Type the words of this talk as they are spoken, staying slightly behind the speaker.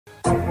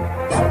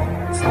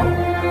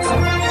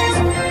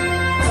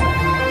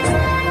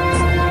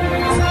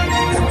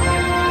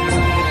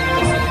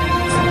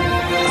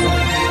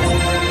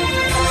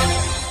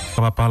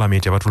ba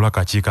parliament abatula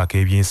akakiiko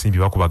ak'ebyensimbi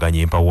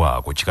bakubaganya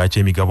empawa ku kika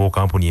ky'emigabo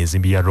kampuni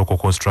enzimbi ya Local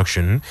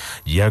Construction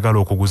giyagala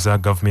okuguza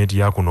gavumenti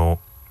ya kuno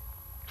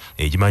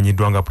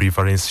ekimanyiddwa nga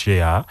preference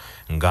share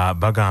nga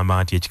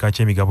bagamba nti ekika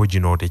ky'emigabo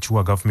gino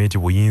tekiwa gavumenti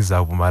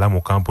buyinza bumala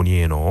mu kampuni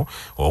eno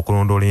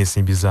okulondoola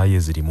ensimbi zaayo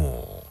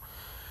ezirimu.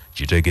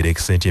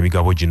 Kitegerekese nti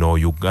emigabo gino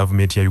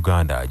gavumenti ya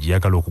Uganda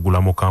giyagala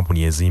okugula mu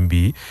kampuni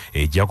enzimbi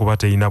ejja kuba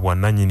terina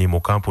bwannannyini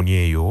mu kampuni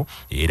eyo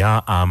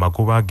era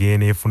amagoba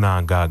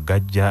g'eneefunanga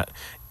gajja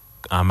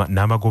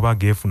n'amagoba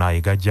geefuna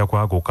egajja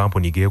kwago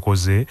kampuni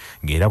geekoze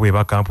ng'era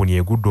bw'eba kampuni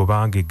egudde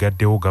oba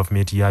ng'eggaddewo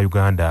gavumenti ya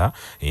Uganda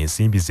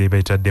ensimbi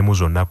zeebeetaddemu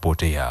zonna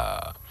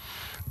poteya.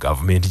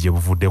 Gavumenti gye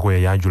buvuddeko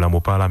yayanjula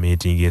mu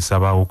paalamenti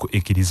ng'esaba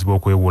ekkirizibwa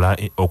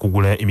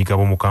okugula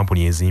emigabo mu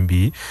kampuni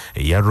enzimbi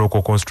eya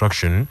Local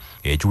Construction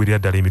ekiwirira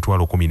ddala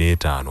emitwalo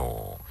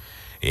 15.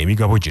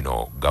 Emigabo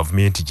gino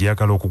gavumenti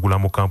gyeyagala okugula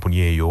mu kampuni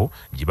eyo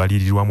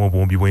gibalirirwamu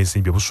obuwumbi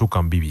bw'ensimbi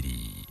busukka mu 2.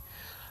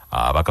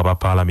 Abaka ba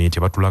paalamenti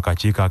batula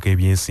akakiiko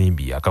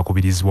ak'ebyensimbi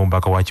akakubirizibwa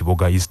omubaka wa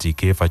Kiboga East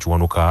Kefa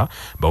Kiwanuka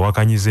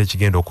bawakanyiza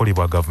ekigenda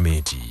okukolebwa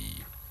gavumenti.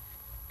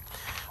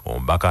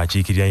 Omubaka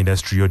akiikirira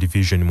Industrial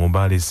Division mu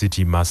Mbale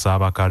City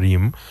Masaba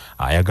Karim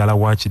ayagala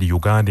waakiri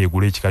Uganda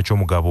egula ekika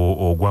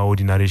ky'omugabo ogwa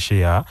ordinary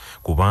share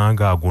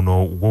kubanga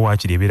guno gwo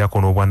waakiri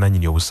ebeerako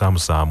n'obwannannyini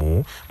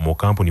obusaamusaamu mu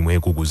kampuni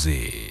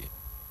mweguguze.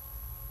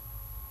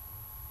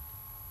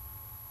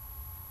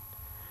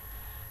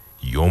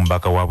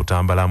 Yombaka wa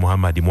Butambala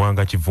Muhammad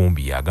Mwanga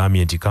Kivumbi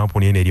agambye nti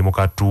kampuni eno eri mu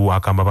kattu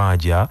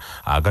akamabanja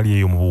agali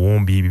eyo mu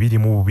buwumbi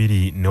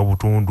 22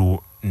 n'obutundu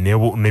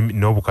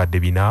n'obukadde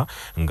 4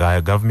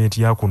 nga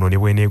gavumenti ya kuno ne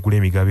bw'eneegula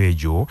emigabo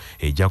egyo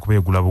ejja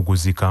kubeegula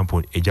buguzi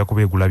kampuni ejja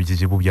kubeegula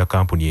bizibu bya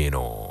kampuni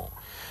eno.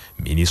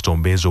 Minisita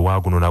Mbezo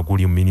waguno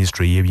naguli mu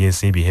Ministry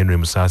y'ebyensimbi Henry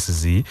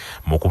Musaasizi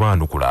mu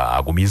kubaanukula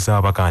agumiza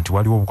abaka nti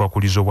waliwo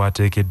obukwakulizo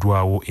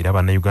bwateekeddwawo era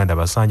bannayuganda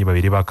basaanye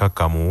babere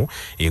bakakkamu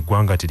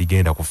eggwanga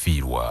terigenda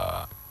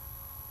kufiirwa.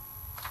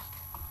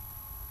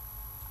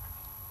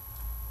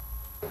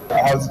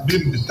 Has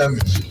been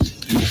determined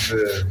in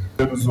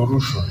the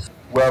resolution.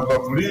 We have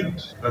agreed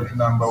that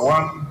number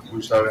 1,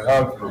 we shall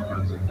have to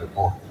represent the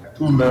board.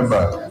 2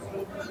 members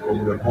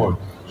of the board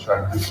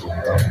shall be from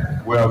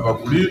them. We have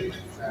agreed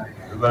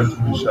that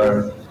we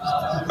shall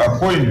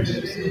appoint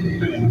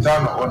the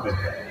internal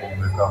auditor of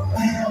the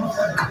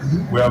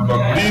company. We have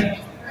agreed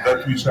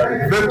that we shall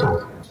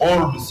veto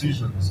all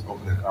decisions of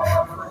the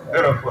company.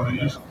 Therefore,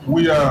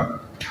 we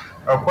are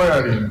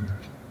acquiring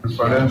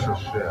preference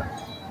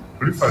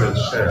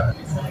share,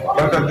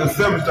 but at the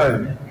same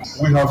time,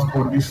 we have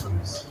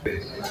conditions.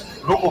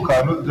 Local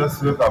cannot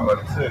just wake up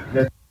and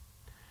say,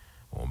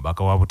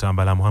 Omubaka wa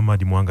Butambala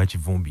Muhammad Mwanga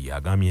Kivumbi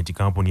agambye nti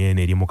kampuni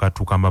eno eri mu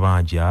kattu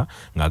k'amabanja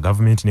nga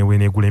gavumenti ne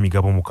bw'eneegula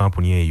emigabo mu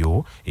kampuni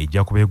eyo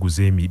ejja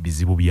kubeeguza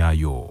ebizibu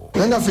byayo.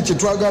 Naffe kye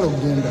twagala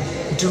okugenda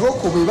nti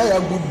Local bw'eba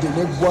yagudde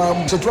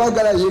n'eggwamu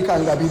tetwagala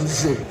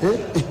yeekangabirize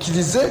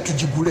ekkirize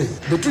tugigule.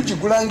 Bwe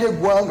tugigula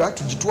ng'eggwanga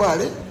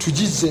tugitwale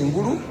tugizze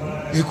engulu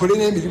ekole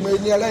n'emirimu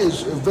enyala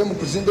eve mu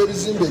kuzimba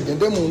ebizimbe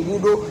egende mu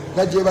nguudo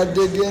nga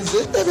gy'ebadde egenze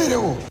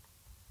ebeerewo.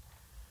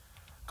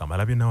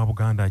 Kamalabyonna wa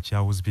Buganda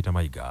Charles Peter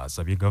Mayiga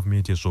asabye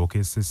gavumenti esooke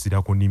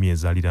essira ku nnimi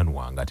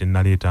ezaaliranwa nga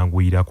tennaleeta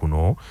ngwira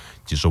kuno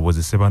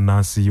kisobozese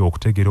bannansi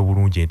okutegeera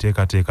obulungi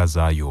enteekateeka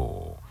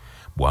zaayo.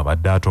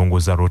 Bw'abadde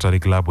atongoza Rotary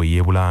Club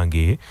ey'e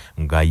Bulange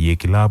nga ye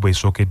kilabu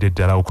esookedde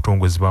ddala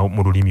okutongozebwa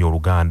mu lulimi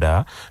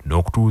Oluganda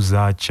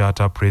n'okutuuza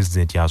charter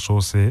president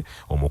asoose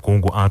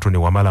omukungu Anthony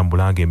Wamala mu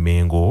Bulange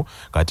Mengo,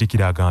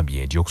 Katikkiro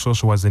agambye nti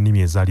okusoosowaza ennimi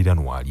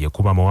ezaaliranwa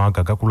lyekuba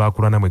amawanga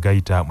gakulaakulana mwe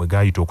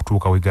gaayita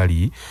okutuuka we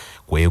gali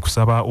kwe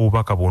kusaba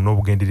obubaka bwonna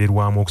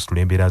obugendererwamu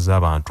okusitula embeera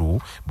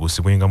z'abantu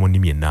busibwenga mu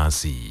nnimi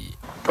ennansi.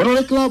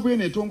 Rotary Club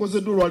eno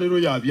etongozeddwa olwaleero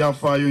ya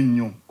byafaayo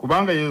nnyo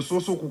kubanga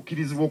yeesoose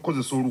okukkirizibwa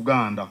okukozesa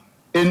Oluganda.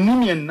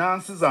 Ennimi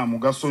ennansi za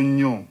mugaso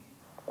nnyo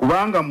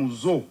kubanga mu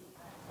zo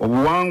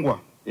obuwangwa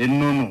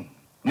ennono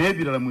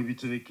n'ebirala mwe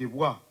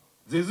biterekebwa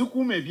ze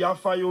zikuuma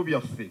ebyafaayo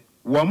byaffe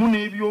wamu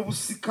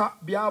n'ebyobusika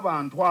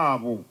by'abantu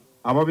abo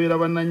ababeera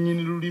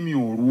bannannyini lulimi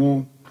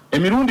olwo.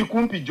 Emirundi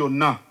kumpi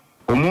gyonna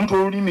omuntu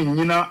olulimi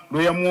nnyina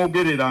lwe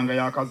yamwogerera nga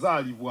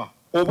yakazaalibwa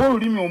oba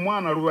olulimi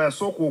omwana lwe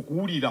yasooka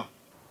okuwulira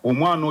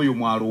omwana oyo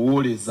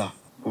mwalowooleza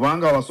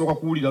kubanga wasooka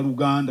kuwulira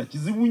Luganda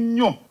kizibu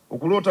nnyo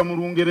okuloota mu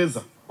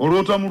Lungereza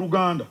oloota mu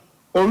Luganda.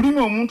 Olulimi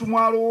omuntu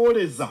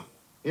mwalowooleza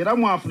era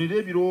mwafunira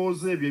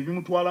ebirowoozo ebyo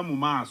ebimutwala mu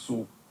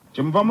maaso.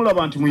 Kyemuva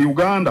mulaba nti mu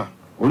Uganda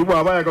oli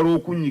bw'aba ayagala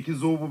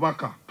okunnyikiza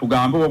obubaka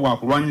tugambe oba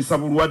bwakulwanyisa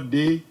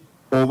bulwadde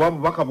oba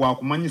bubaka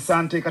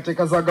bwakumanyisa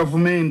nteekateeka za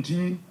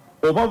gavumenti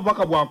oba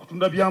bubaka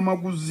bwakutunda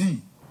byamaguzi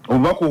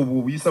obubaka obwo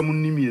obuyisa mu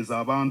nnimi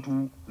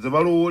ez'abantu ze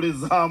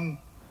balowoolezaamu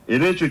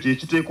era ekyo kye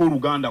kiteeka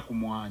Oluganda ku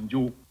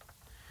mwanjo.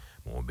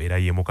 Mu mbeera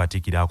y'emu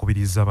Katikkiro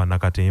akubiriza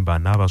bannakatemba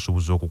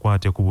n'abasuubuzi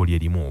okukwata ekkubo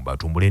lyerimu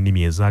batumbule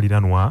ennimi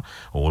ezaaliranwa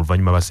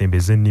oluvannyuma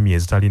basembeze ennimi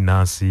ezitali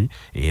nnansi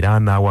era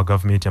n'awa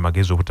gavumenti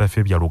amagezi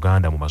obutafeebya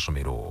Luganda mu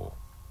masomero.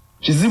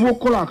 Kizibu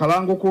okukola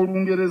akalango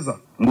k'Olungereza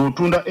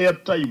ng'otunda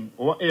airtime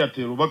oba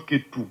Airtel oba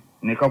Kettu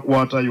ne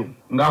kakwatayo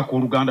ng'ako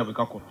Oluganda bwe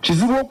kakola.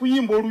 Kizibu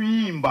okuyimba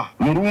oluyimba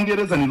mu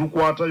Lungereza ne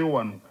lukwatayo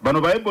wano.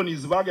 Bano ba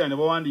Ebonies baagala ne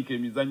bawandiika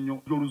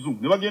emizannyo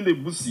gy'Oluzungu ne bagenda e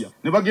Busia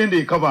ne bagenda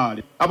e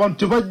Kabaale. Abantu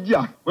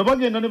tebajja bwe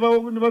bagenda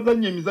ne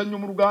bazannya emizannyo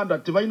mu Luganda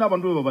tebalina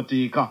abantu be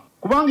babateeka.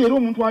 Kubanga era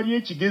omuntu ali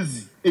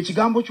ekigezi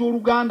ekigambo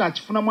ky'Oluganda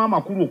akifunamu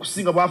amakulu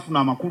okusinga bwafuna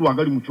amakulu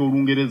agali mu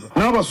ky'Olungereza.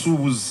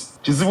 N'abasuubuzi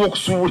kizibu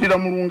okusuubulira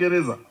mu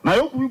Lungereza naye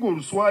okuyiga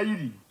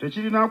Oluswayiri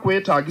tekirina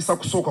kwetaagisa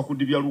kusooka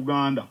kudibya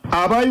Luganda.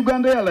 Aba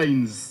Uganda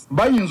Airlines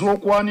bayinza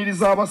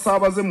okwaniriza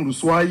abasaabaze mu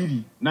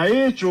Luswayiri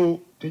naye ekyo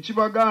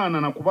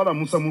tekibagaana na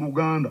kubalamusa mu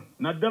Luganda.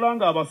 Naddala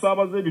nga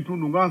abasaabaze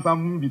ebitundu nga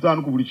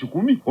 75 ku buli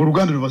 100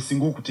 Oluganda lwe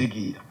basinga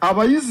okutegeera.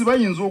 Abayizi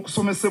bayinza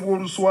okusomesebwa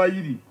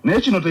Oluswayiri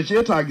naye kino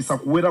tekyetaagisa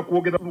kuwera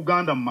kwogera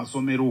Luganda mu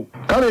masomero.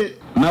 Kale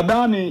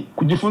nadhani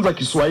kujifunza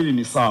Kiswahili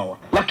ni sawa,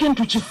 lakini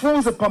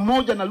tuchifunze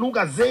pamoja na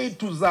lugha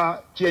zetu za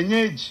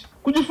kienyeji.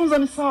 Kujifunza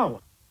ni sawa.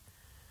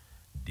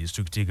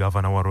 District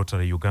Governor wa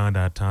Rotary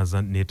Uganda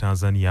ne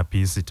Tanzania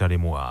Peace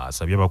Talemwa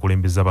asabye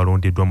abakulembeze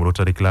abalondeddwa mu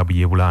Rotary Club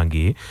y'e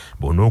Bulange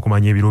bonna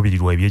okumanya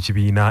ebiruubirirwa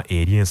eby'ekibiina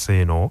eri ensi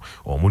eno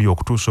omuli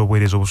okutuusa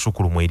obuweereza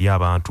obusukulumu eri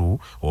abantu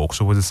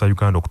okusobozesa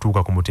Uganda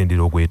okutuuka ku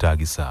mutendera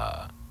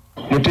ogwetaagisa.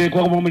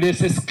 Muteekwa kuba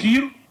mulese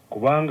skill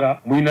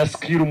kubanga mulina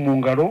skill mu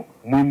ngalo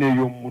mulina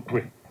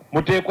ey'omutwe.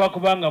 Muteekwa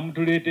kubanga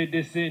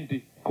mutuleetedde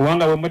ssente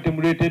kubanga bwe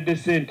mutemuleetedde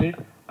ssente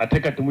ate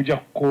kati mujja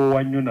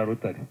kukoowa nnyo na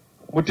Rotary.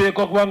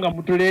 Muteekwa kubanga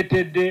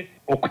mutuleetedde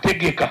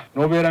okutegeka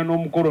n'obeera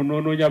n'omukolo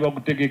n'onoonya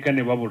abakutegeka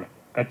ne babula.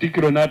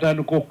 Katikkiro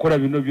n'atandika okukola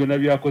bino byonna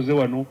byakoze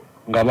wano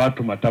nga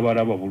baatuma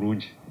tabalaba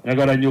bulungi.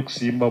 Njagala nnyo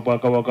okusimba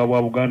Bwakabaka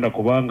bwa Buganda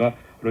kubanga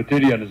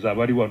Rotarians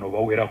abali wano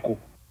bawerako.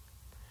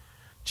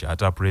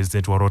 Chata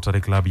President wa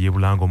Rotary Club y'e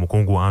Bulange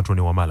omukungu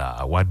Anthony Wamala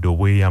awadde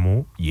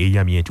obweyamu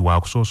yeeyamye nti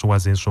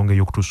waakusoosowaza ensonga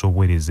ey'okutuusa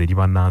obuweereza eri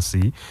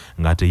bannansi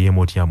nga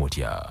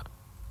teyeemotya.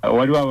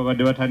 Waliwo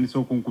ababadde batandise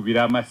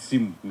okunkubira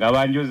amasimu nga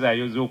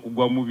banjozaayoza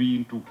okugwa mu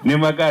bintu ne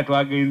magala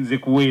twagenze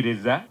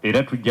kuweereza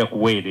era tujja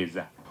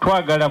kuweereza.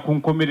 Twagala ku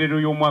nkomerero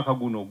y'omwaka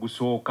guno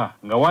ogusooka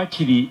nga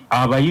waakiri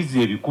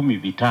abayizi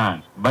 500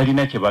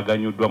 balina kye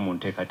baganyuddwa mu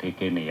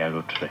nteekateeka eno eya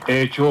Rotary.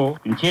 Ekyo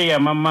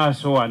nkyeyama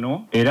maaso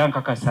wano era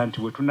nkakasa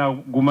nti bwe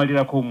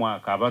tunagumalirako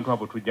omwaka abantu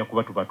abo tujja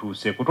kuba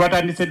tubatuuseeko.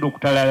 Twatandise dde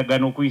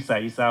okutalagana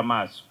okuyisaayisa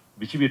amaaso.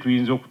 Biki bye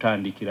tuyinza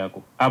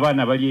okutandikirako.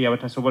 Abaana bali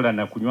abatasobola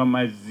na kunywa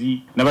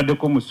mazzi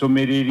nabaddeko mu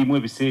ssomero erimu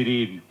ebiseera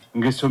ebyo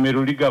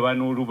ng'essomero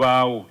ligabana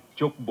olubaawo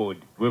chalkboard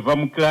bweva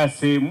mu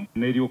classe emu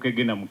n'eryoka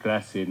egenda mu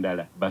classe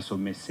endala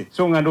basomese.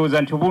 So nga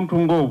ndowooza nti obuntu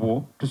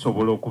ng'obwo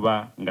tusobola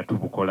okuba nga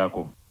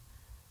tubukolako.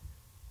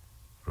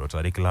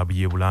 Rotary Club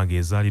y'e Bulange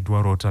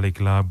ezaaliddwa Rotary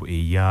Club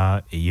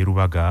ey'e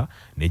Lubaga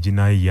ne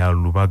ginayi ya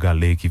Lubaga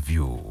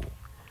Lakeview.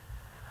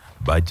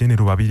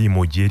 Bajenero babiri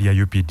mu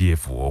jeria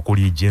UPDF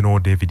okuli General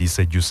David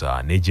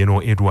Sejusa ne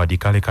General Edward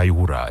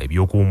Kayihura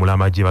ebyokuwumula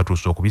amagye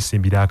batuuse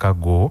okubisimbira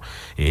akaggo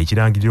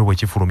ekirangiriro bwe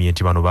kifulumye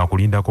nti bano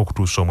bakulindako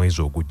okutuusa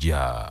omwezi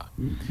ogujja.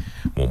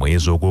 Mu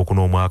mwezi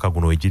ogwokuna omwaka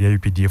guno ejeria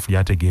UPDF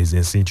lyategeeza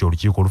ensi nti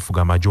olukiiko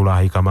olufuga amagye olwa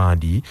High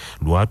Command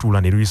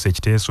lwatuula ne luyisa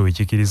ekiteeso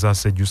ekikiriza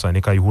Sejusa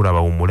ne Kayihura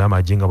bawummule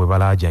amagye nga bwe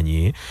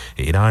balaajanye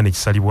era ne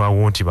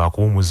kisalibwawo nti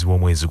bakuwumuzibwa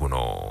omwezi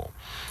guno.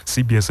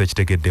 CBS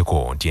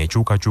ekitegeddeko nti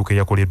enkyukakyuka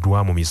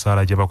eyakoleddwa mu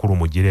misaala gy'abakulu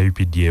mu jeria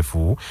UPDF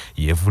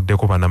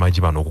yeevuddeko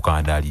bannamagye bano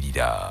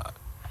okukandaalirira.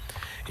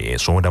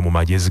 Ensonda mu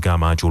magye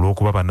zigamba nti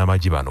olw'okuba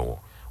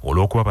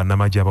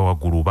bannamagye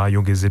abawaggulu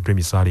baayongezeddwa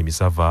emisaala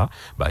emisava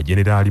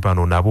bajenerali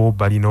bano nabo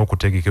balina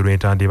okutegekerwa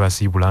entanda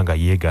ebasiibula nga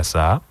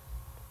yeegasa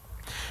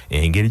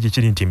engeri gye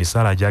kiri nti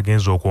emisaala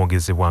gyagenza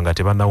okwongezebwa nga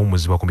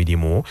tebannawumuzibwa ku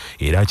mirimu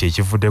era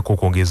kyekivuddeko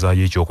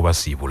okwongezaayo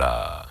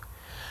ekyokubasiibula.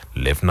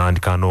 Lieutenant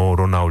Colonel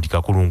Ronald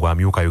Kakulungu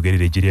amyuka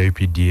ayogerera ejeria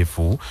UPDF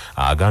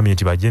agambye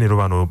nti bajenero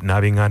bano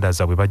n'ab'enganda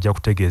zaabwe bajja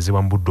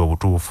kutegeezebwa mu budde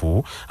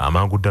obutuufu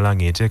amangu ddala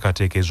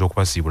ng'enteekateeka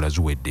ez'okubasiibula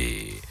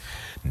ziwedde.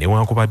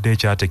 Newankubadde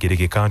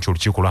ekyategerekeka nti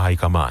olukiiko lwa High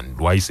Command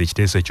lwayisa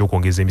ekiteeso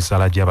eky'okwongeza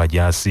emisaala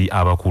gy'abajaasi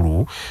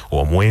abakulu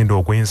omuwendo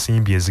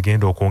ogw'ensimbi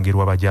ezigenda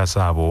okwongerwa abajaasi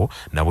abo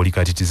na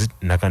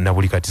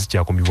buli kati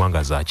zikyakumibwa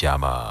nga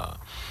zakyama.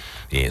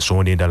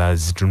 Ensonga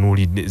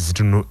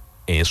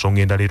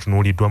endala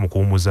etunuuliddwa mu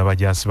kuwummuza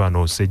abajaasi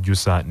bano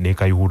Sejusa ne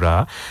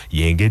Kayihura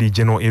y'engeri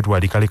General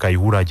Edward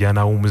Kayihura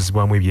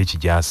gy'anaawummuzibwamu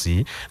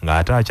ebyekijaasi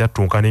ng'ate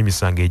akyattunka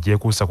n'emisango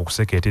egyekuusa ku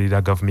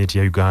kusekeeterera gavumenti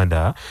ya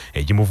Uganda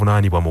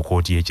egimuvunaanibwa mu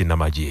kkooti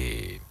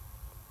y'ekinnamagye.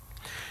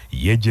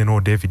 Ye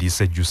General David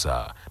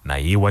Sejusa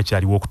naye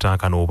wakyaliwo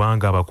okutankana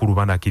obanga abakulu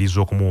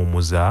banakkiriza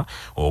okumuwummuza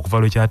okuva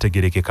lwe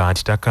kyategerekeka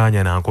nti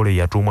takkaanya na nkola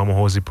eyatuumwa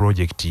Muhoozi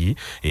Project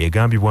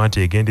egambibwa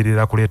nti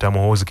egenderera kuleeta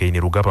Muhoozi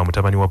Kainerugaba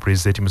mutabani wa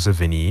President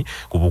Museveni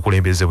ku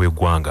bukulembeze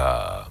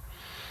bw'eggwanga.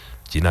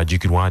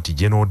 Kinajjukirwa nti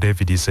General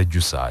David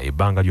Sejusa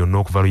ebbanga lyonna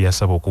okuva lwe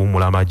yasaba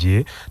okuwummula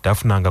amagye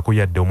tafunangako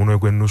yadde omunwe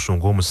gw'ennusu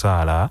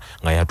ng'omusaala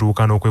nga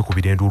yatuuka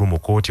n'okwekubira enduulu mu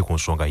kkooti ku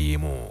nsonga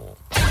y'emu.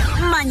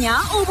 manya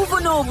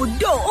obuvuna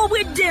obuddo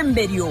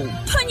obw'eddembe lyo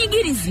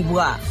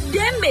tonyigirizibwa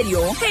ddembe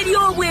lyo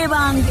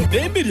ery'obwebange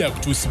ddembe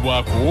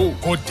lyakutuusibwako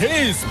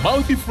Cortez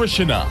mouth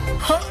freshener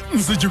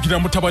nzijukira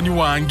mutabani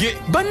wange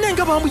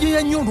bannenga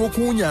bambuyeya nnyo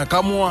olw'okuwunya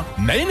akamwa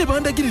naye ne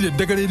bandagirira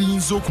eddagala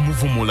eriyinza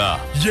okumuvumula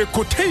ye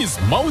Cortez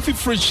mouth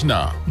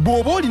freshener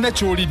bw'oba olina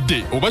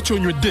ky'olidde oba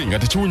ky'onywedde nga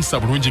tekiwunyisa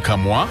bulungi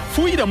kamwa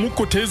fuuyiramu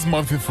Cortez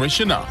mouth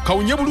freshener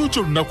kawunye bulungi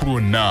olunaku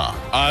lwonna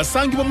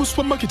asangibwa mu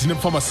supermarket ne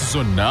pharmacy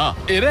zonna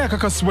era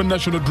yakakasibwa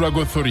National Drug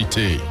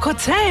Authority.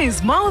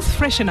 Cortez mouth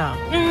freshener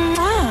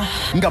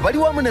nga bali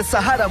wamu ne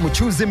Sahara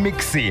mukyuzi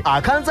mixi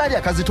akanzaali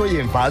akazitoya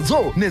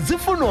envaazo ne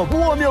zifuna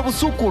obuwoomi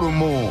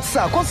obusukulumu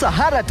saako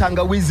Sahara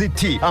tangawizi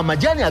tea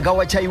amajani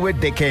agawa chai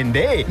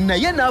weddekende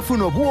naye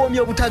n'afuna obuwoomi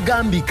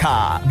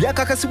obutagambika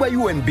byakakasibwa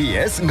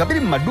UNBS nga biri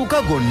mu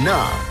maduuka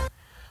gonna.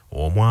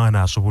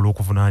 Omwana asobola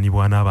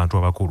okuvunaanibwa n'abantu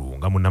abakulu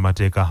nga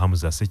munnamateeka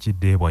Hamza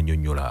Sekidde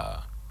bw'annyonnyola.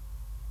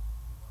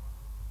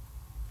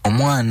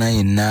 Omwana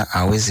yenna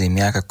aweze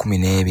emyaka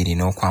 12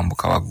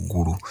 n'okwambuka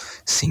waggulu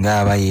singa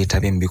aba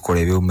yeetabye mu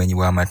bikolwa eby'obumenyi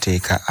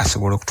bw'amateeka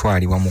asobola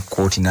okutwalibwa mu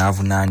kkooti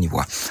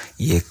n'avunaanibwa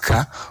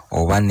yekka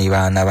oba ne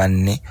baana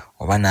banne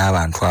oba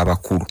n'abantu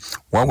abakulu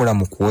wabula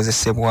mu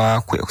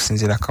kuwozesebwa kwe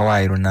okusinziira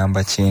kawaayiro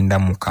namba 9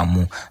 mu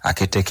kamu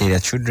ak'etteeka erya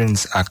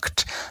Children's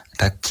Act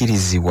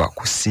takkirizibwa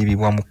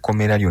kusibibwa mu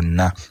kkomera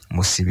lyonna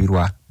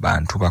musibirwa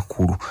bantu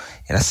bakulu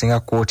era singa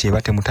kkooti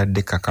eba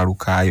temutadde kakalu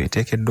kaayo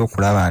eteekeddwa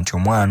okulaba nti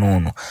omwana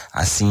ono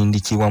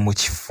asindikibwa mu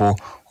kifo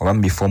oba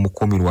mu bifo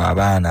omukuumirwa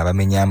abaana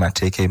abamenya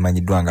amateeka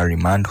ebimanyiddwa nga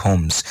remand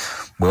homes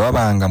bwe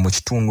wabanga mu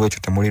kitundu ekyo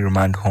temuli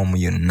remand home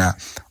yonna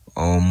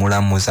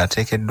omulamuzi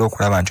ateekeddwa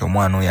okulaba nti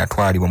omwana oyo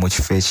atwalibwa mu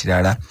kifo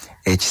ekirala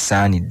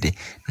ekisaanidde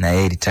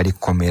naye eritali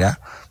kkomera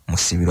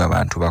musibirwa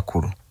bantu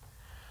bakulu.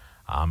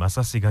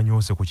 Amasasi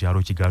ganyoose ku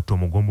kyalo Kigatto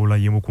mu ggombolola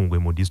y'Emukungwe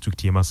mu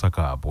disitulikiti y'e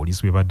Masaka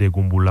poliisi bw'ebadde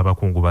egumbulula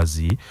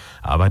abakungubazi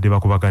abadde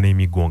bakubagana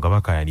emiggo nga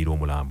bakaayanira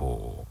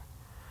omulambo.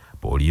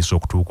 Poliisi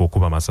okutuuka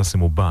okuba amasasi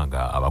mu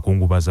bbanga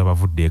abakungubazi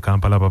abavudde e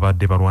Kampala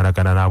babadde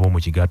balwanagana n'abo mu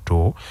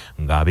Kigatto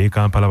ng'ab'e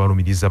Kampala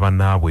balumiriza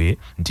bannaabwe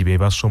nti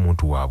beebasse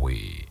omuntu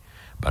waabwe.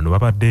 Bano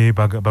babadde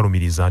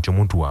balumiriza nti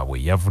omuntu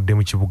waabwe yavudde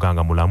mu kibuga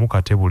nga mulamu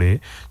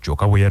Katebule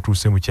kyokka bwe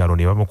yatuuse mu kyalo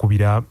ne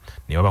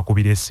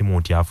babakubira essimu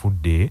nti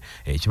afudde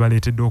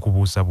ekibaleetedde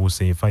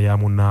okubuusabuusa enfa ya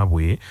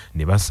munnaabwe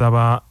ne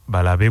basaba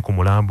balabe ku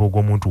mulambo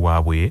gw'omuntu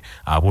waabwe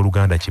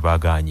abooluganda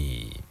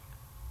kibaagaanyi.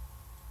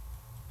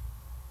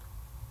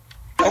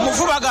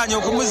 Omufu baganye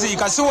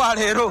okumuziika si wa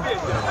leero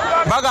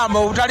bagamba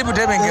obutali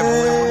butebengevu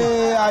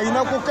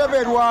ayina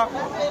kukeberwa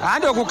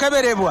andi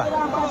okukeberebwa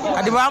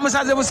kati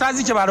bamusaze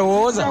busazi kye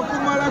balowooza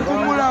kumala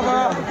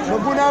kumulaba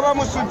ogunaaba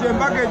musujja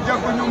embaga ejja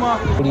kunyuma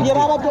ye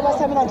babadde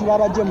basamira nti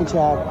babajje mu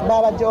kyalo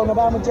babajje ono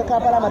bamujje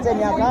Kampala amaze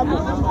emyaka ago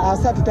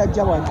 3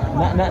 tajja wano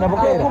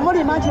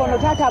kumulima nti ono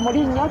taata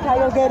amuli nnyo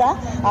tayogera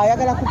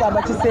ayagala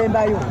kugamba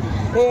kisembayo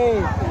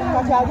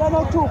kati agenda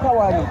okutuuka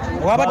wano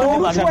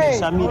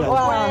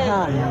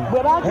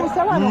bwe batuuse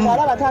wano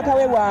ng'alaba taata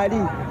we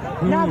waali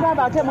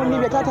n'agamba ate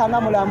munnibye taata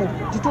nga mulamu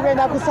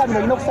titugenda kusamira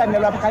olina okusamira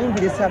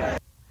lwapakayingirisa.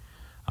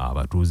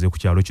 Abatuuze ku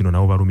kyalo kino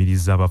nabo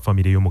balumiriza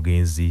abafamire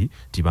y'omugenzi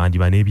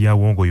tibandiba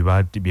n'ebyawongo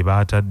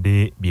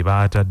bye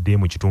baatadde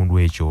mu kitundu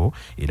ekyo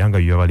era nga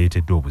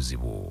byabaleetedde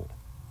obuzibu.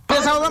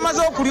 Esaba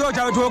bamaze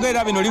okulyota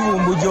betwogerera bino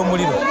libumbujja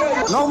omuliro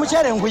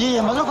n'omukyere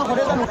nkuyiye maze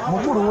okakoleza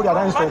mukulu uli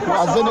alansoku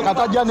azene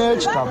katajja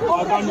n'ekitabo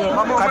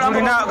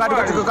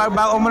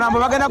katulina omulambo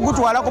bagenda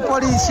gutwala ku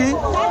poliisi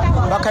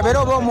bakebere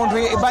oba omuntu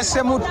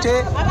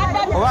basemutte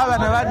oba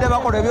abana badde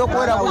bakola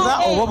ebyokweraguza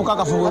oba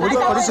obukakafu bwe buli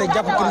poliisi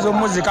ejja kukkiriza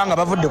omuzika nga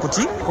bavudde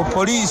kuti ku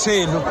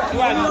poliisi eno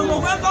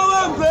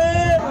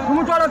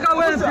kumutwala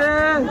kawempe.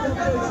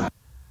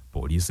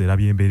 Poliisi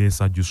erabye embeera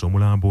esajjusa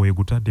omulambo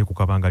egutadde ku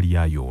kabangali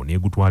yaayo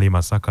n'egutwala e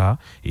Masaka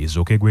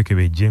esooka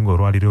egwekebejje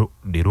ng'olwaliro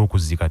leero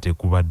okuziika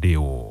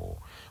tekubaddeewo.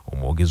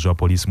 Omwogezi wa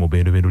poliisi mu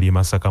bendobendo ly'e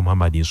Masaka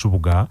Muhammad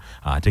Nsubuga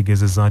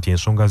ategeezezza nti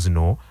ensonga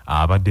zino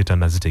abadde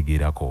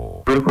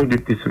tannazitegeerako.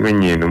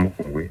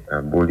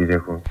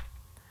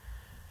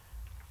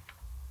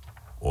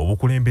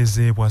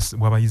 Obukulembeze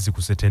bw'abayizi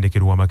ku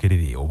ssettendekero wa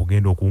Makerere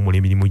obugenda okuwumula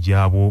emirimu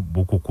gyabwo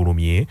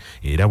bukukulumye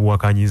era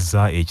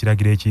buwakanyizza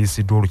ekiragiro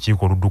ekiyisiddwa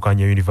olukiiko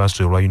oluddukanya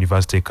University olwa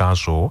University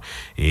Council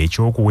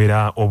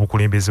ekyokuwera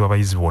obukulembeze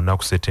bw'abayizi bonna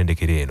ku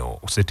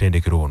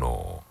ssettendekero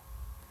ono.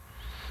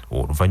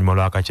 Oluvannyuma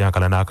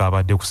lw'akacyankala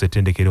n'akabadde ku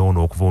ssettendekero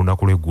ono okuva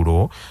olunaku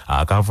lw'eggulo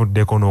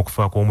akavuddeko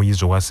n'okufa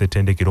kw'omuyizi owa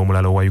ssettendekero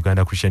omulala owa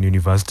Uganda Christian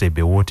University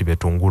Bewooti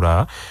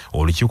Betungula,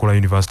 olukiiko lwa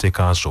University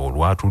Council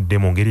lwatudde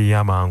mu ngeri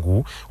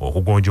ey'amangu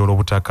okugonjoola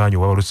obutakkaanya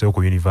obwabaluseewo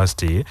ku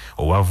University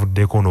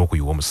obwavuddeko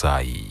n'okuyiwa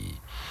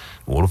omusaayi.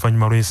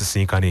 Oluvannyuma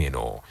lw'ensisinkano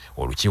eno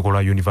olukiiko lwa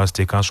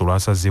University Council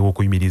lwasazeewo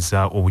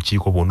okuyimiriza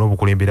obukiiko bwonna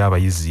obukulembera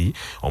abayizi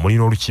omuli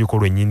n'olukiiko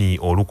lwennyini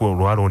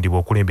olwalondebwa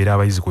okulembera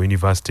abayizi ku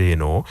University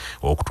eno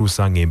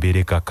okutuusa ng'embeera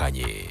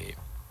ekkakkanye.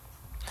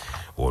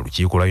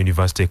 olukiiko lwa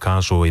University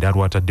Council era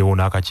lwataddewo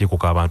n'akakiiko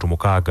k'abantu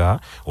 6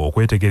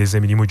 okwetegereza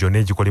emirimu gyonna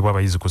egikolebwa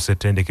abayizi ku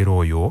ssettendekero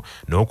oyo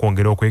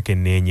n'okwongera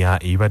okwekenneenya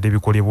ebibadde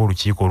bikolebwa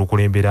olukiiko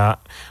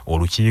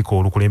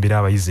olukulembera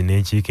abayizi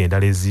n'enkiiko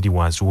endala eziri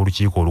wansi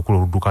w'olukiiko olukulu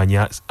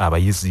oluddukanya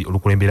abayizi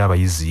olukulembera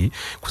abayizi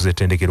ku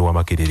ssettendekero wa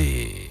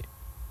Makerere.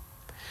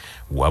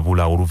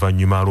 Wabula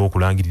oluvannyuma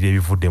lw'okulangirira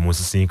ebivudde mu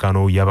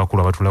nsisinkano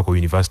y'abakulu abatula ku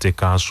University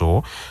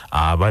Council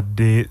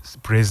abadde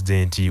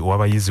pulezidenti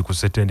w'abayizi ku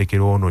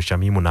ssettendekero ono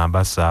Shamimu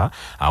Nambasa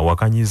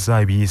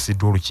awakanyizza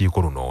ebiyisiddwa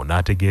olukiiko luno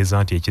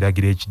n'ategeeza nti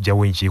ekiragiro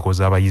ekijjawo enkiiko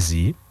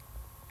z'abayizi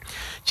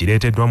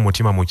kireeteddwa mu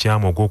mutima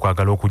mukyamu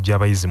ogw'okwagala okujja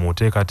abayizi mu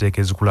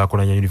nteekateeka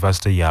ezikulaakulanya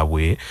yunivasite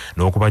yaabwe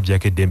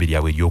n'okubaggyako eddembe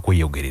lyabwe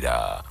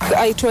ery'okweyogerera.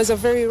 It was a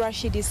very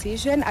rushy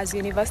decision as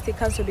University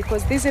Council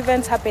because these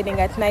events happening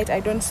at night,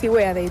 I don't see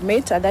where they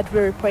met at that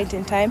very point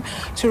in time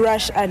to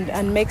rush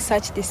and make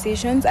such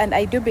decisions. And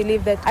I do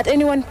believe that at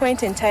any one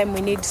point in time we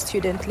need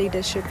student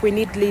leadership. We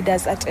need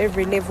leaders at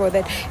every level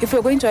that if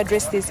we're going to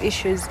address these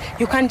issues,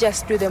 you can't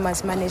just do them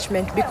as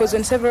management because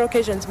on several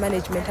occasions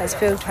management has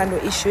failed to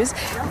handle issues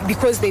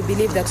because they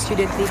believe that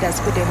student leaders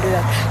couldn't do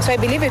that. So I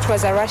believe it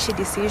was a rushy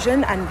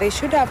decision and they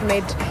should have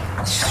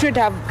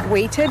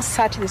waited,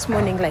 sat this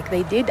morning like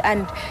they did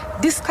and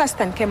discussed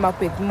and came up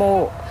with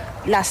more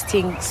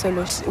lasting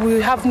solutions.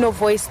 We have no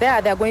voice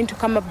there. They're going to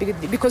come up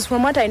because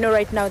from what I know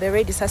right now, they're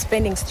already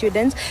suspending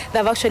students.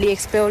 They've actually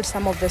expelled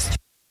some of the students.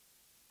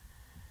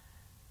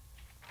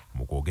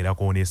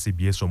 Mukwogerako ne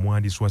CBS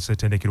omwandiisi wa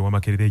ssettendekero wa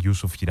Makerere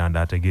Yusuf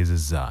Kiranda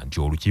ategeezezza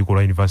nti olukiiko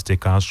lwa University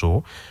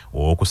Council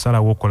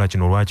okusalawo okukola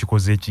kino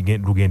lwakikoze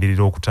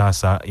lugenderera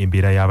okutaasa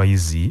embeera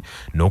y'abayizi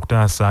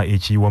n'okutaasa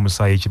ekiyiwa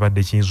musaayi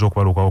ekibadde kiyinza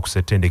okubalukawo ku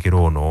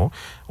ssettendekero ono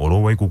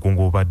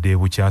olw'obwegugungo obubadde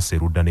bukyase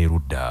erudda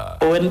n'erudda.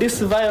 When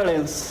this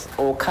violence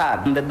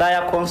occurred and the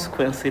dire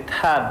consequence it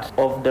had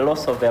of the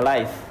loss of a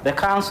life, the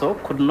council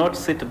could not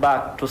sit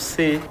back to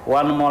see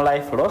one more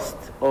life lost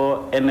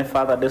or any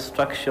further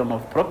destruction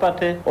of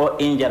property or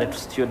injury to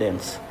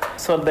students.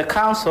 So the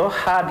council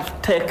had to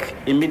take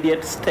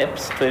immediate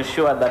steps to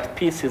ensure that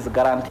peace is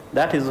guaranteed.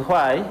 That is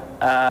why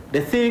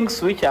the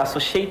things which are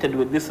associated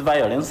with this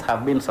violence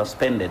have been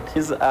suspended.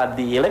 These are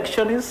the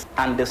elections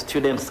and the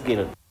Students'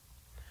 Guild.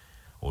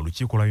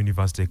 Olukiiko lwa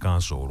University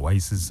Council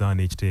lwayisizza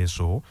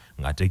n'ekiteeso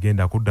nga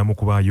tegenda kuddamu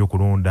kubaayo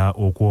okulonda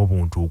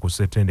okw'obuntu ku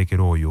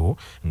ssettendekero oyo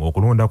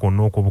ng'okulonda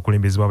kwonna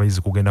okw'obukulembeze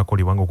bw'abayizi kugenda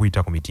kukolebwa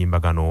ng'okuyita ku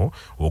mitimbagano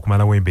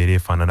okumalawo embeera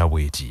efaanana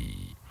bw'eti.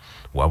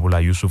 Wabula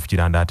Yusuf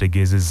Kiranda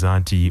ategeezezza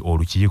nti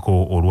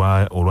olukiiko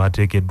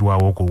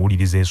olwateekeddwawo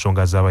okuwuliriza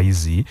ensonga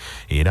z'abayizi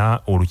era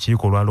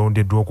olukiiko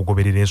lwalondeddwa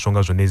okugoberera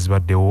ensonga zonna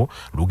ezibaddewo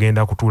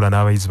lugenda kutuula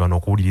n'abayizi bano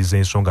okuwuliriza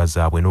ensonga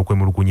zaabwe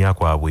n'okwemulugunya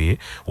kwabwe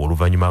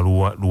oluvannyuma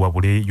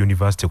luwabule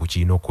yunivasite ku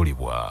kiina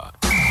okukolebwa.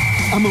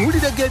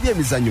 Amawulire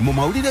g'ebyemizannyo mu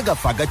mawulire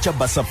gaffe agakya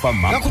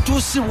Basafama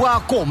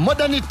gakutuusibwako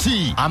Modern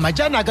Tea,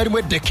 amajaani agalimu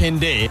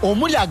eddekende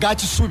omuli aga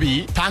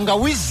kisubi,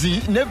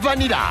 tangawizi ne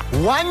vanira.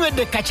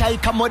 Wanywedde kacayi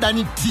ka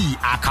Modern Tea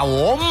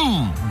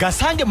akawoomu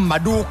gasange mu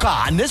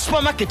maduuka ne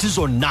supermarket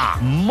zonna.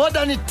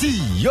 Modern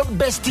Tea, your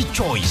best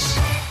choice.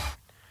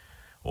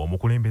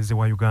 Omukulembeze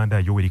wa Uganda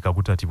Yoweri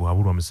Kaguta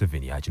Tibuhaburwa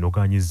Museveni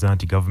akinogaanyizza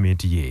nti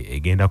gavumenti ye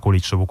egenda kukola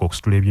ekisoboka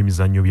okusitula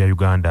ebyemizannyo bya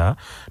Uganda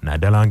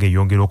naddala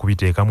ng'eyongera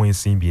okubiteekamu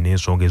ensimbi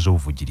n'ensonga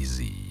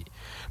ez'obuvujjirizi.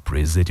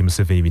 Pulezidenti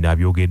Museveni bino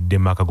abyogedde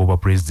mu maka g'obwa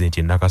pulezidenti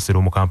e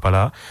Nakasero mu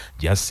Kampala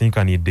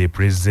gy'asinkanidde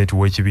pulezidenti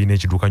w'ekibiina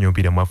ekiddukanya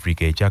omupiira mu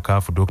Afrika ekya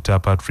CAF Dr.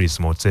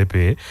 Patrice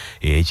Motsepe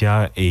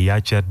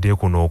eyakyadde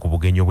kuno ku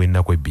bugenyi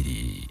bw'ennaku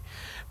 2.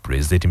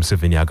 Pulezidenti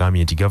Museveni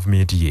agambye nti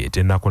gavumenti ye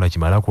tennakola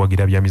kimala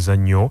kuwagira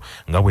byamizannyo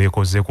nga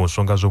bw'ekoze ku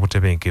nsonga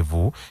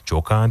z'obutebenkevu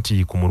kyokka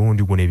nti ku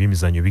mulundi guno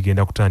ebyemizannyo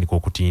bigenda kutandika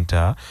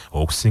okutinta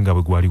okusinga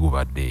bwe gwali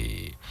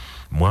gubadde.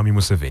 Mwami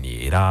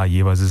Museveni era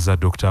yeebazizza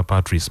Dr.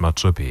 Patrice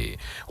Motsepe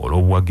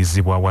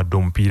olw'obuwagizi bw'awadde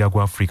omupiira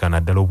gwa Afrika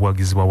naddala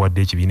obuwagizi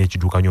bw'awadde ekibiina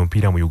ekiddukanya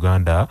omupiira mu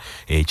Uganda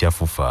ekya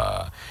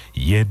FUFA.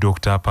 Ye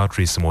Dr.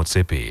 Patrice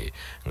Motsepe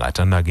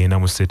ng'atannagenda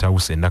mu State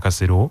House e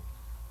Nakasero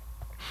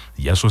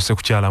yasoose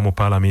kukyala mu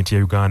Paalamenti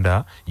ya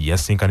Uganda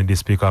yasinkanidde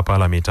Speaker wa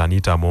Paalamenti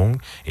Anita Among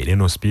era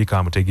eno Speaker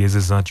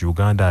amutegeezezza nti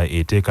Uganda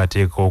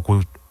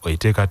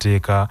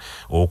eteekateeka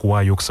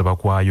okuwaayo okusaba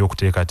kwayo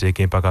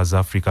okuteekateeka empaka za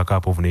Africa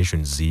Cup of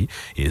Nations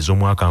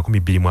ez'omwaka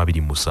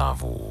 2027.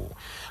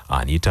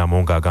 Anita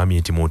Among agambye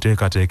nti mu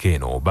nteekateeka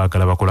eno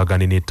baagala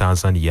bakolagane ne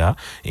Tanzania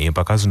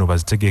empaka zino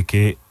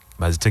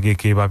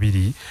bazitegeke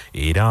babiri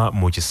era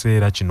mu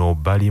kiseera kino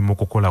bali mu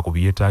kukola ku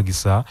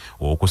byetaagisa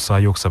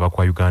okusaayo okusaba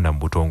kwa Uganda mu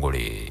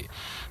butongole.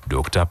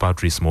 Dr.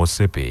 Patrice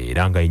Motsepe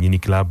era nga yennyini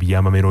club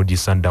ya Mamelodi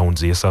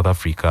Sundowns ya South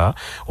Africa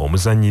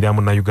omuzannyira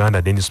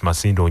Munnayuganda Dennis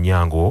Masinde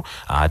Onyango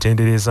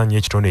atendereza nnyo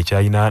ekitone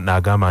ekyalina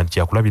n'agamba nti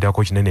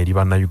kyakulabirako kinene eri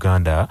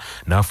Bannayuganda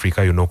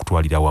n'Afrika yonna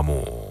okutwalira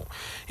wamu.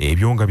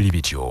 Ebyo nga biri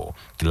bityo,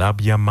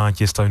 club ya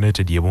Manchester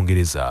United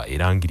y'Ebungereza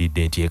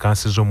erangiridde nti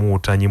ekansiza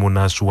omuwutanyi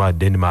munnansi wa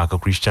Denmark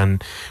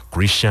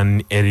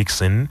Christian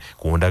Eriksen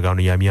ku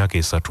ndagaano ya myaka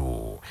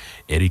 3.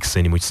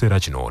 Eriksen mu kiseera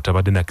kino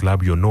tabadde na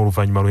club yonna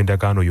oluvannyuma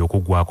lw'endagaano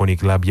y'okuggwaako ne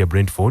club ya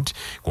Brentford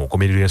ku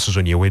nkomerero ya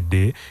season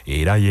ewedde,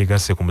 era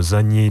yeegasse ku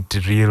muzannyi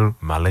Trill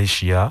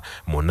Malaysia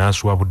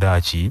munnansi wa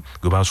Budaaki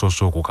gwe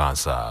basoose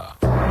okukansa.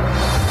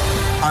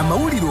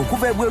 Amawulire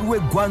okuva ebweru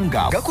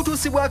w'eggwanga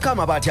gakutuusibwako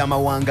amabaati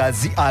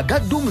amawangaazi aga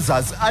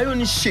Dumzas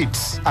Iron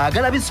Sheets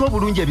agalabisa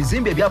obulungi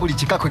ebizimbe ebya buli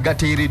kika kwe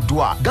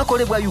gateereddwa,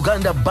 gakolebwa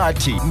Uganda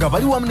Bati nga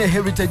bali wamu ne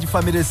Heritage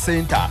Family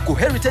Center ku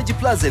Heritage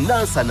Plaza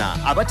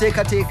Nansana.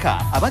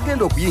 Abateekateeka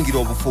abagenda okuyingira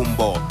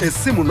obufumbo,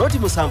 essimu noti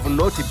 7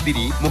 noti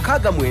 2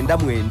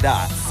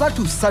 699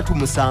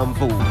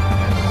 337.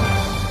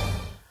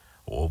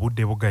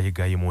 Obudde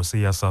bugayigayi mu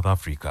nsi ya South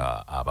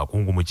Africa,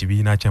 abakungu mu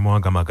kibiina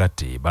ky'amawanga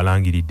magatte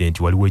balangiridde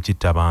nti waliwo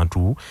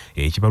ekittabantu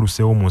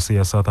ekibaluseewo mu nsi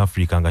ya South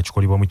Africa nga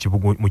kikolebwa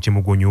mu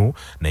kimugunyu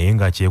naye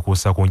nga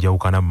kyekuusa ku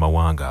njawukana mu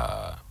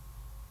mawanga.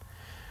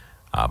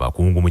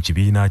 Abakungu mu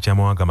kibiina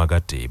ky'amawanga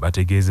magatte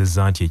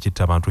bategeezezza nti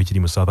ekittabantu ekiri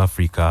mu South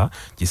Africa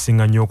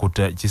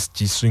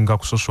kisinga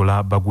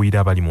kusosola bagwira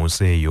abali mu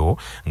nsi eyo,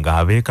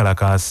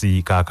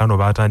 ng'abeekalakaasi kaakano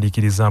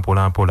baatandikiriza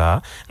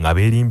mpolampola nga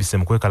beerimbise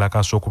mu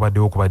kwekalakaasa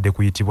okubadde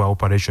kuyitibwa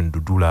Operation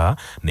Dudula,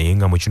 naye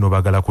nga mu kino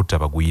baagala kutta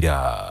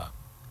bagwira.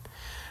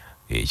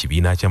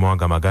 Ekibiina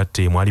ky'amawanga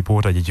magatte mu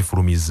alipoota gye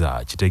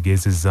kifulumizza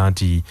kitegeezezza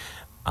nti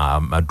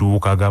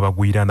amaduuka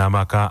ag'abagwira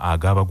n'amaka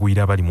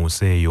ag'abagwira bali mu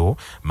nsi eyo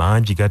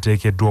mangi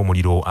gateekeddwa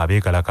omuliro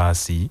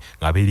abeekalakaasi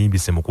nga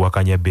beerimbise mu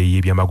kuwakanya bbeeyi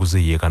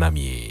y'ebyamaguzi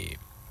eyeekanamye.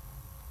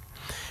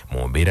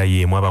 Mu mbeera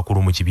y'emu,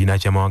 abakulu mu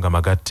kibiina ky'amawanga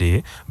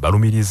magatte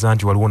balumiriza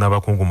nti waliwo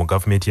n'abakungu mu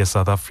gavumenti ya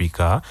South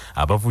Africa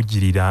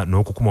abavujjirira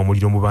n'okukuma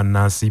omuliro mu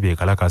bannansi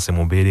beekalakaase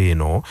mu mbeera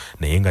eno,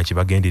 naye nga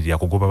kibagenderera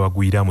kugoba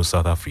bagwira mu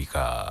South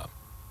Africa.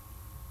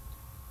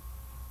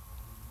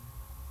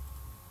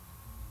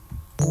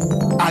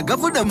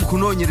 Agavuda mu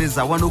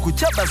kunoonyereza wano ku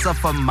Kyabasa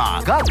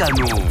Famma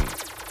gaagano.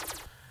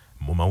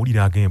 Mu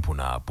mawulire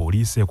ag'empuna,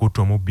 poliisi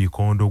ekutte omubbi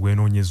Kondo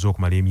gw'enoonyezza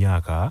okumala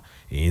emyaka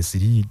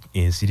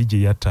ensiri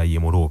gye yatta ye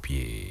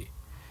Muloopye.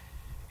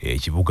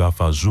 Ekibuga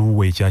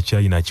Fazuu ekya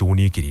China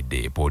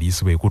kiwuniikiridde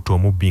poliisi bw'ekutte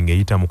omubbi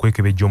ng'eyita mu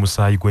kwekebejja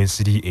omusaayi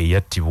gw'ensiri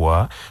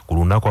eyattibwa ku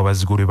lunaku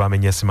abazigu lwe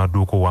bamenya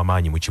ssemaduuka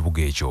ow'amaanyi mu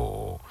kibuga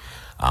ekyo.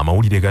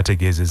 Amawulire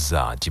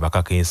gategeezezza nti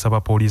bakakensa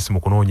ba poliisi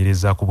mu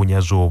kunoonyereza ku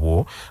bunyazi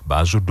obwo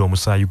baazudde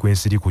omusaayi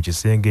gw'ensiri ku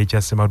kisenge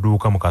ekya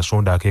ssemaduuka mu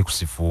kasonda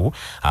ak'ekusifu,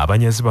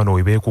 abanyazi bano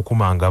we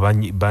beekukuma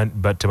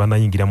nga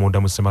tebannayingira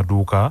munda mu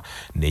ssemaduuka,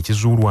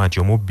 n'ekizuulwa nti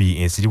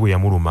omubbi ensiri bwe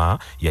yamuluma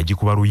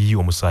yagikuba luyi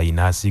omusaayi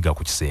n'asiiga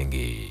ku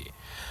kisenge.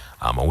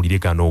 Amawulire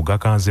gano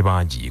gakanze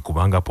bangi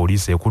kubanga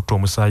poliisi ekutte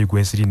omusaayi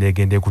gw'ensiri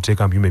n'egenda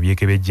ekuteeka mu byuma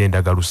ebyekebejja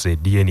endagalusa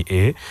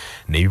DNA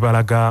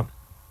n'ebibalaga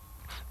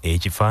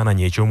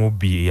ekifaananyi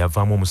eky'omubbi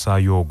eyavaamu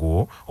omusaayi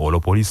ogwo, olwo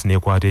poliisi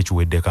n'ekwata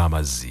ekiweddeko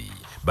amazzi.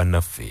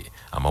 Bannaffe,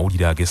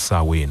 amawulire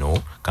ag'essaawa eno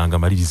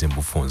kangamalirize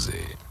mu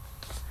bufunze.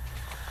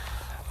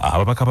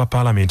 Ababaka ba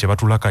Paalamenti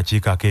abatula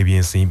akakiiko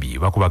ak'ebyensimbi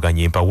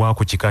bakubaganya empawa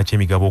ku kika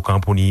ky'emigabo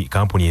kampuni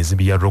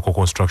enzimbi ya Local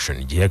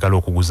Construction gye yagala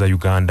okuguza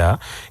Uganda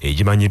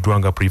egimanyiddwa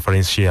nga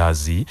preference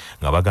shares,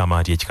 nga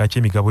bagamba nti ekika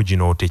ky'emigabo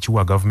gino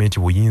tekiwa gavumenti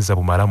buyinza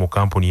bumala mu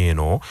kampuni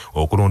eno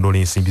okulondola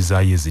ensimbi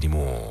zaayo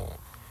ezirimu.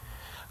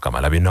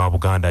 Kamalabyonna wa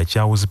Buganda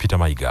Charles Peter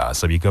Mayiga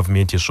asabye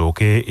gavumenti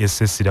esooke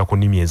essessira ku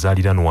nnimi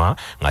ezaaliranwa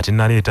nga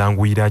tennaleeta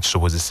ngwira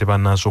kisobozese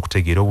bannansi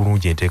okutegeera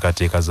obulungi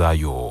enteekateeka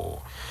zaayo.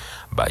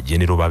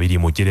 Bajenero babiri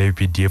mu ggye lya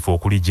UPDF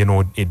okuli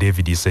General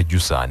David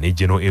Sejusa ne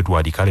General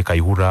Edward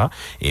Kayihura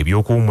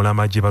ebyokuwummula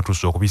amagye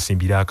batuuse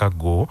okubisimbira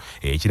akaggo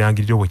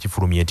ekirangiriro bwe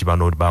kifulumye nti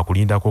bano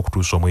baakulindako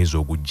okutuusa omwezi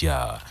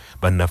ogujja.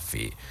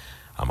 Bannaffe,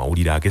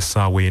 amawulire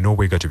ag'essaawa eno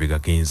bwe gatyo bye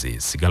gagenze.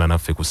 Sigala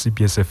naffe ku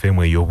CBS FM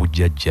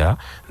ey'obujjajja.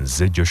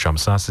 Nze Joshua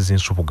Musaasizi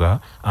Nsubuga,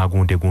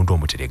 agundegunde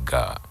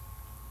omuteregga.